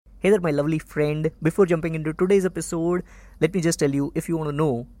Hey there, my lovely friend. Before jumping into today's episode, let me just tell you, if you want to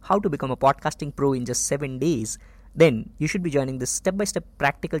know how to become a podcasting pro in just 7 days, then you should be joining this step-by-step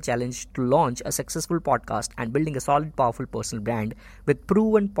practical challenge to launch a successful podcast and building a solid, powerful personal brand with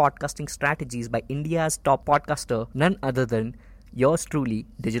proven podcasting strategies by India's top podcaster, none other than yours truly,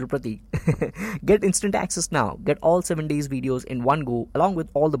 Digital Pratik. Get instant access now. Get all 7 days videos in one go, along with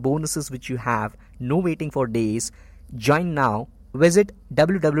all the bonuses which you have. No waiting for days. Join now. Visit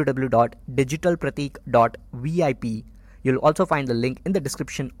www.digitalpratik.vip. You'll also find the link in the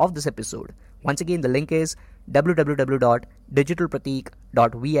description of this episode. Once again, the link is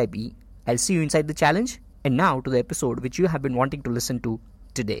www.digitalpratik.vip. I'll see you inside the challenge. And now to the episode which you have been wanting to listen to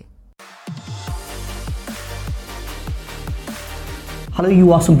today. Hello,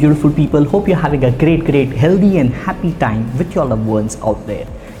 you awesome, beautiful people. Hope you're having a great, healthy and happy time with your loved ones out there.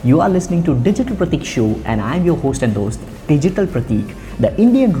 You are listening to Digital Pratik Show and I am your host and host, Digital Pratik, the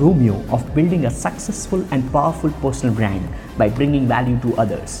Indian Romeo of building a successful and powerful personal brand by bringing value to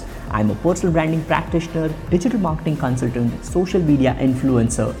others. I'm a personal branding practitioner, digital marketing consultant, social media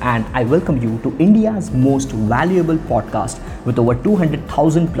influencer, and I welcome you to India's most valuable podcast with over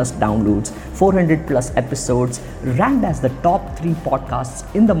 200,000 plus downloads, 400 plus episodes, ranked as the top 3 podcasts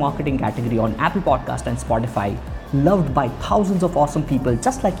in the marketing category on Apple Podcast and Spotify, loved by thousands of awesome people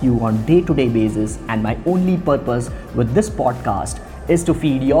just like you on day-to-day basis, and my only purpose with this podcast is to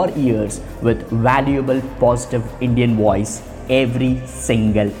feed your ears with valuable, positive Indian voice every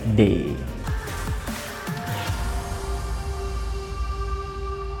single day.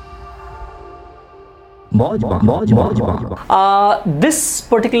 This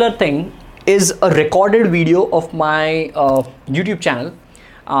particular thing is a recorded video of my YouTube channel.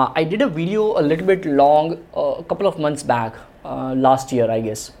 I did a video a little bit long a couple of months back, last year, I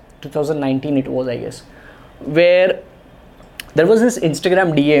guess 2019 it was, I guess, where there was this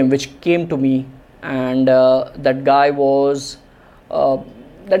Instagram DM which came to me, and that guy was a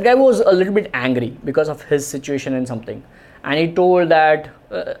little bit angry because of his situation and something, and he told that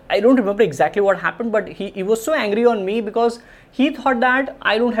I don't remember exactly what happened, but he was so angry on me because he thought that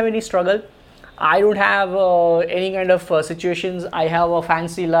I don't have any struggle, I don't have any kind of situations, I have a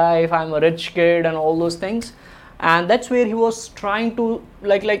fancy life, I'm a rich kid and all those things. And that's where he was trying to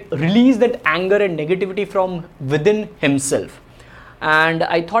like release that anger and negativity from within himself. And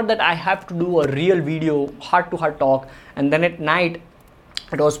I thought that I have to do a real video, heart to heart talk. And then at night,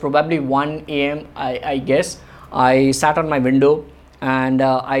 it was probably 1 a.m. I guess, I sat on my window and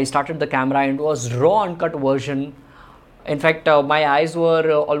I started the camera, and it was raw uncut version. In fact, my eyes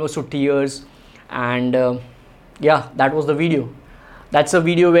were almost to tears. And yeah, that was the video. That's a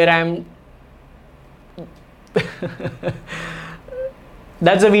video where I'm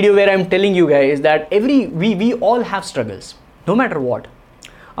that's a video where I'm telling you guys that we all have struggles, no matter what.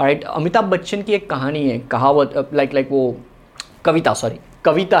 Alright, Amitabh Bachchan की एक कहानी है, कहावत, like वो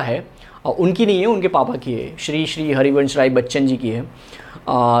कविता है, उनकी नहीं है, उनके पापा की है, श्री हरिवंश राय बच्चन जी की है.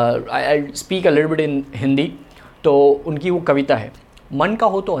 I'll speak a little bit in Hindi. तो उनकी वो कविता है, मन का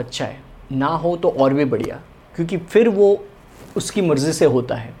हो तो अच्छा है, ना हो तो और भी बढ़िया, क्योंकि फिर वो उसकी मर्जी से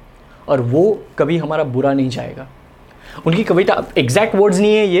होता है और वो कभी हमारा बुरा नहीं चाहेगा. उनकी कविता एग्जैक्ट वर्ड्स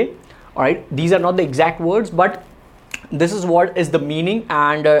नहीं है ये, alright, these are not the exact words, but this is what is the meaning,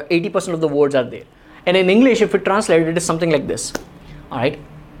 and 80% of the words are there. And in English, if we translate, it is something like this. Alright,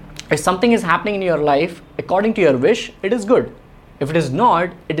 if something is happening in your life according to your wish, it is good. If it is not,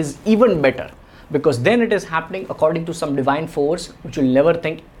 it is even better, because then it is happening according to some divine force which will never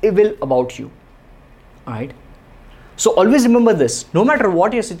think evil about you. Alright, so always remember this, no matter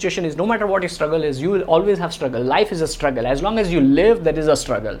what your situation is, no matter what your struggle is, you will always have struggle. Life is a struggle. As long as you live, there is a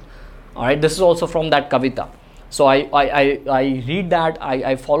struggle. Alright, this is also from that kavita. So I read that,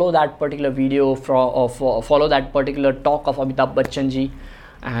 I follow that particular video, follow that particular talk of Amitabh Bachchan ji,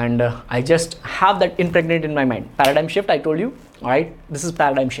 and I just have that impregnated in my mind. Paradigm shift, I told you, alright, this is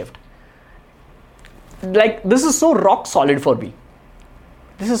paradigm shift. Like, this is so rock solid for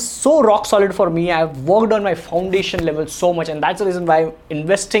me. I've worked on my foundation level so much, and that's the reason why I'm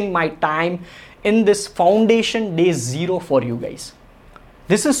investing my time in this foundation day 0 for you guys.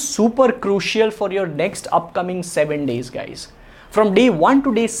 This is super crucial for your next upcoming 7 days, guys. From day 1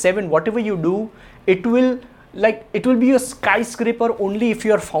 to day 7, whatever you do, it will be a skyscraper only if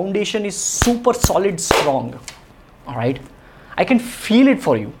your foundation is super solid, strong. All right, I can feel it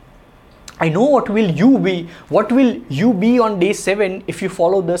for you. I know what will you be on day 7 if you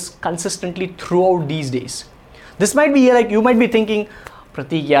follow this consistently throughout these days. This might be like, you might be thinking,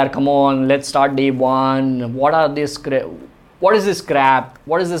 Pratik, yaar, come on, let's start day 1. What is this crap?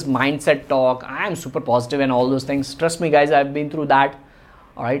 What is this mindset talk? I am super positive and all those things. Trust me, guys, I've been through that.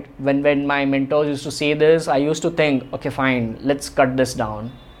 All right, when my mentors used to say this, I used to think, okay, fine, let's cut this down.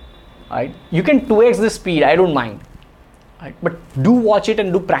 All right, you can 2x the speed, I don't mind. All right, but do watch it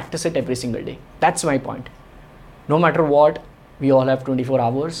and do practice it every single day. That's my point. No matter what, we all have 24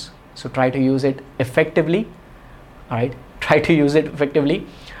 hours, so try to use it effectively. All right, try to use it effectively.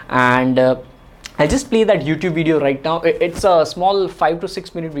 And I'll just play that YouTube video right now. It's a small 5 to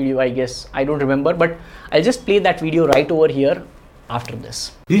 6 minute video, I guess. I don't remember, but I'll just play that video right over here after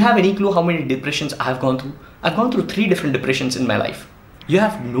this. Do you have any clue how many depressions I have gone through? I've gone through 3 different depressions in my life. You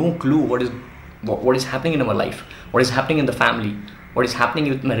have no clue what is happening in our life, what is happening in the family, what is happening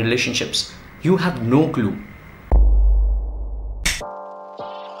with my relationships. You have no clue.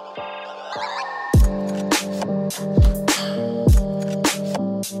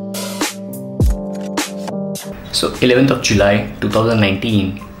 So 11th of July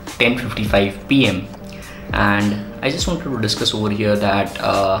 2019, 10:55 p.m. and I just wanted to discuss over here that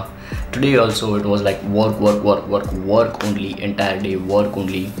today also it was like work only, entire day work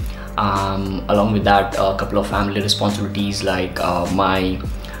only. Along with that, a couple of family responsibilities, like my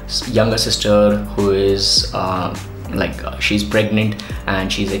younger sister who is she's pregnant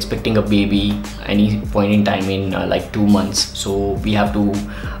and she's expecting a baby any point in time in like 2 months. So we have to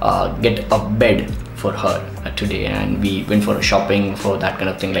get a bed for her today, and we went for a shopping for that kind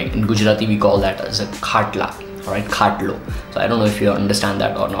of thing. Like in Gujarati we call that as a khatla, alright, khatlo. So I don't know if you understand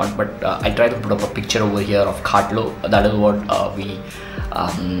that or not, but I try to put up a picture over here of khatlo. That is what we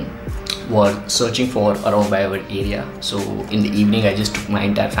were searching for around by our area. So in the evening I just took my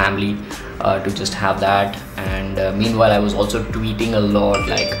entire family to just have that, and meanwhile I was also tweeting a lot.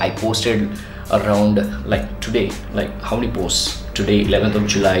 Like I posted around, like today, like how many posts today, 11th of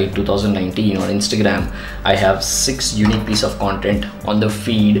July 2019, on Instagram I have 6 unique piece of content on the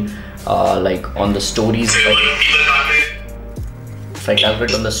feed, like on the stories. If I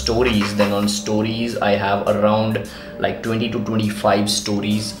calculate on the stories, then on stories I have around like 20 to 25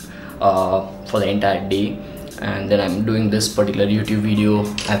 stories for the entire day. And then I'm doing this particular YouTube video.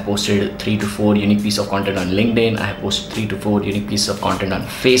 I posted 3 to 4 unique piece of content on LinkedIn. I posted 3 to 4 unique piece of content on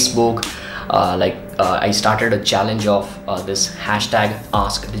Facebook. I started a challenge of this hashtag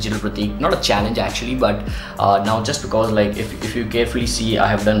Ask Digital Pratik. Not a challenge actually, but now just because, like, if you carefully see, I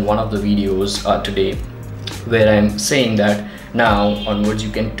have done one of the videos today where I'm saying that now onwards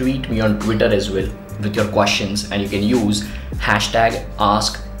you can tweet me on Twitter as well with your questions, and you can use hashtag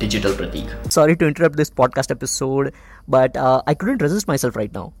Ask Digital Pratik. Sorry to interrupt this podcast episode, but I couldn't resist myself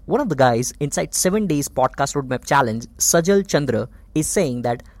right now. One of the guys inside 7 days podcast roadmap challenge, Sajal Chandra, is saying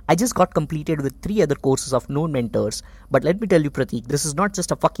that I just got completed with 3 other courses of known mentors. But let me tell you, Pratik, this is not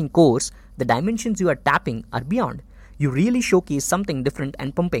just a fucking course. The dimensions you are tapping are beyond. You really showcase something different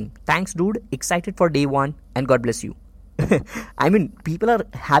and pumping. Thanks, dude. Excited for day 1, and God bless you. I mean, people are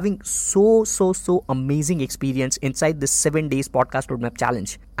having so amazing experience inside this 7 days podcast roadmap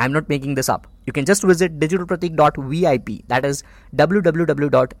challenge. I'm not making this up. You can just visit digitalpratik.vip. That is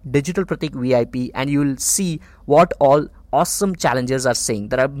www.digitalpratikvip, and you will see what all awesome challenges are saying.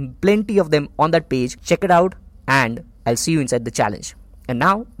 There are plenty of them on that page. Check it out, and I'll see you inside the challenge. And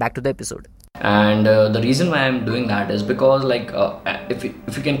now back to the episode. And the reason why I'm doing that is because, like, if you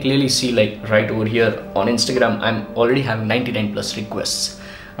can clearly see, like right over here on Instagram, I'm already having 99 plus requests,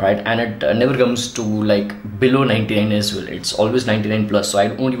 right? And it never comes to like below 99 as well. It's always 99 plus. So I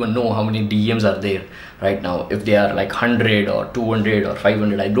don't even know how many DMs are there right now. If they are like 100 or 200 or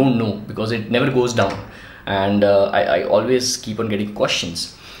 500, I don't know, because it never goes down. And I always keep on getting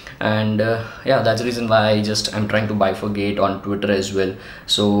questions. And yeah, that's the reason why I'm trying to bifurcate on Twitter as well.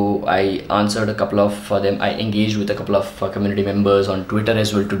 So I answered a couple of them. I engaged with a couple of community members on Twitter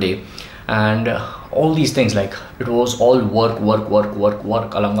as well today. And all these things, like, it was all work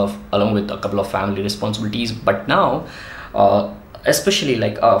along with a couple of family responsibilities. But now, especially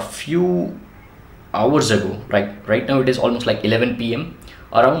like a few hours ago, right now it is almost like 11 p.m.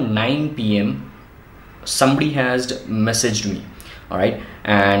 Around 9 p.m. somebody has messaged me. All right,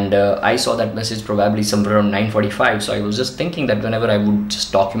 and I saw that message probably somewhere around 9:45. So I was just thinking that whenever I would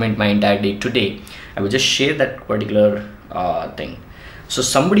just document my entire day today, I would just share that particular thing. So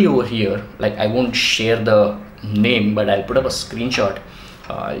somebody over here, like, I won't share the name, but I'll put up a screenshot.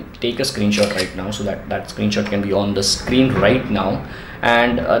 I'll take a screenshot right now, so that screenshot can be on the screen right now.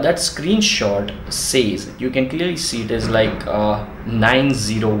 And that screenshot says, you can clearly see it is like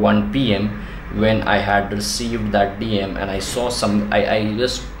 9:01 p.m. when I had received that DM, and I saw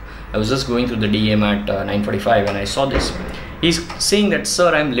I was just going through the DM at 9:45, and I saw this. He's saying that,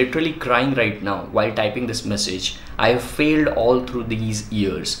 sir, I'm literally crying right now while typing this message. I have failed all through these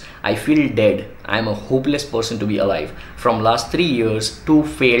years. I feel dead. I'm a hopeless person to be alive. From last 3 years, 2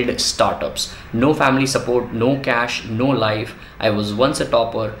 failed startups. No family support, no cash, no life. I was once a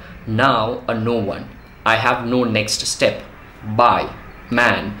topper, now a no one. I have no next step. Bye.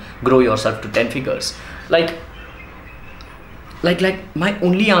 Man, grow yourself to 10 figures. Like my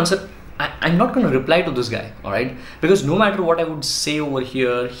only answer, I'm not going to reply to this guy, all right? Because no matter what I would say over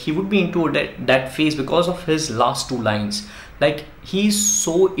here, he would be into that phase because of his last 2 lines. Like, he's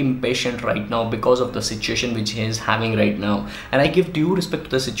so impatient right now because of the situation which he is having right now. And I give due respect to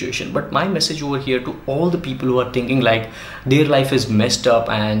the situation. But my message over here to all the people who are thinking like their life is messed up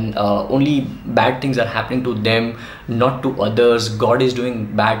and only bad things are happening to them, not to others, God is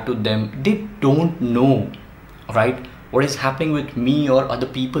doing bad to them. They don't know, right, what is happening with me or other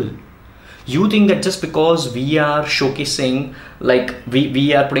people. You think that just because we are showcasing, like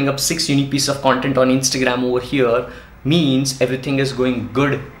we are putting up 6 unique pieces of content on Instagram over here, means everything is going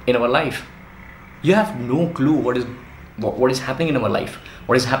good in our life. You have no clue what is happening in our life,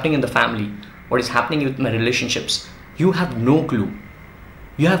 what is happening in the family, what is happening with my relationships. You have no clue.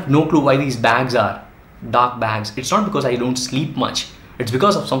 You have no clue why these bags are dark bags. It's not because I don't sleep much. It's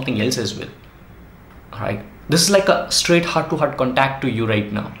because of something else as well. All right. This is like a straight heart-to-heart contact to you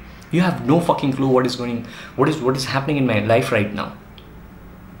right now. You have no fucking clue what is happening in my life right now.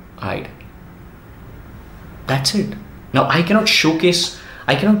 Alright. That's it. Now I cannot show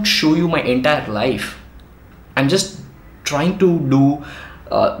you my entire life. I'm just trying to do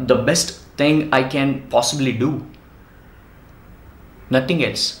the best thing I can possibly do. Nothing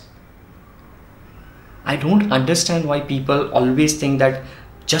else. I don't understand why people always think that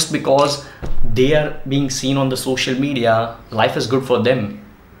just because they are being seen on the social media, life is good for them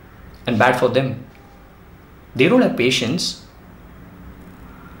and bad for them. They don't have patience.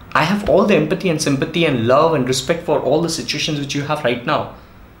 I have all the empathy and sympathy and love and respect for all the situations which you have right now.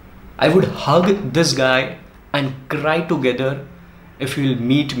 I would hug this guy and cry together if he will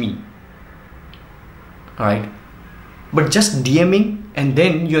meet me. Alright. But just DMing and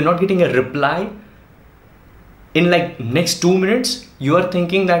then you're not getting a reply in like next 2 minutes, you are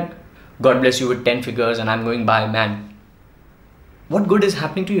thinking that God bless you with 10 figures and I'm going by, man. What good is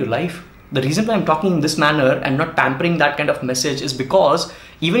happening to your life? The reason why I'm talking in this manner and not pampering that kind of message is because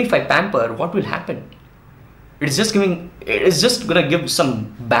even if I pamper, what will happen? It's just gonna give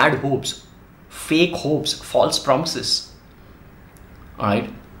some bad hopes, fake hopes, false promises. Alright?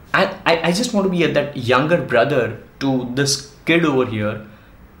 And I just want to be that younger brother to this kid over here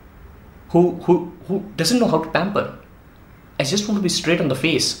who doesn't know how to pamper. I just want to be straight on the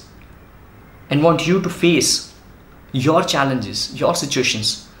face and want you to face your challenges, your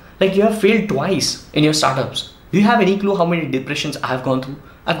situations. Like, you have failed twice in your startups. Do you have any clue how many depressions I have gone through?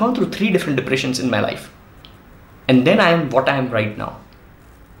 I've gone through 3 different depressions in my life. And then I am what I am right now.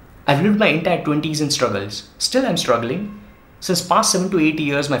 I've lived my entire 20s in struggles. Still I'm struggling. Since past 7 to 8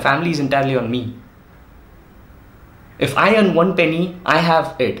 years, my family is entirely on me. If I earn 1 penny, I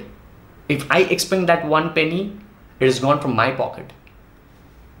have it. If I expend that 1 penny, it is gone from my pocket.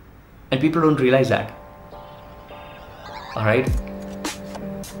 And people don't realize that. Alright?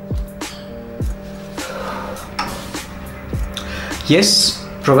 Yes,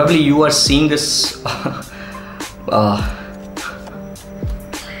 probably you are seeing this.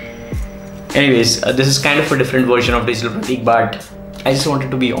 Anyways, this is kind of a different version of Digital Pratik, but I just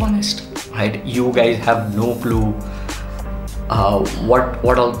wanted to be honest. Right? You guys have no clue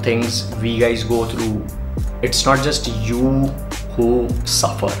what all things we guys go through. It's not just you who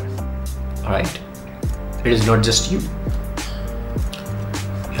suffer. Alright? It is not just you.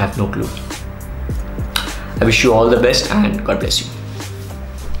 You have no clue. I wish you all the best and God bless you.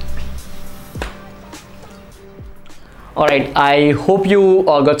 Alright, I hope you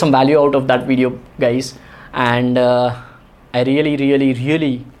got some value out of that video, guys. And I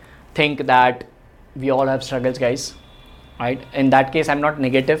really think that we all have struggles, guys. Right? In that case, I'm not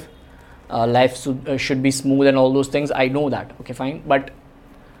negative. Life should be smooth and all those things. I know that. Okay, fine. But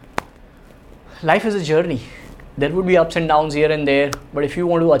life is a journey. There would be ups and downs here and there. But if you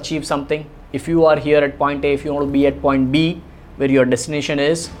want to achieve something, if you are here at point A, if you want to be at point B, where your destination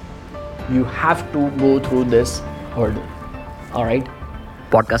is, you have to go through this hurdle. All right.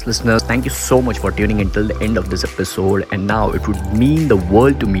 Podcast listeners, thank you so much for tuning in till the end of this episode. And now it would mean the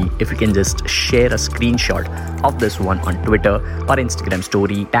world to me if you can just share a screenshot of this one on Twitter or Instagram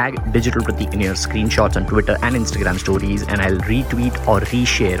story. Tag Digital Pratik in your screenshots on Twitter and Instagram stories, and I'll retweet or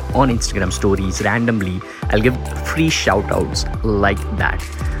reshare on Instagram stories randomly. I'll give free shout outs like that.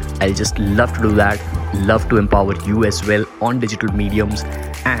 I'll just love to do that. love to empower you as well on digital mediums,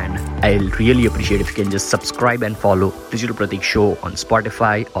 and I'll really appreciate if you can just subscribe and follow Digital Pratik Show on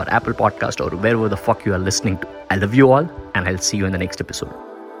Spotify or Apple Podcast or wherever the fuck you are listening to. I love you all, and I'll see you in the next episode.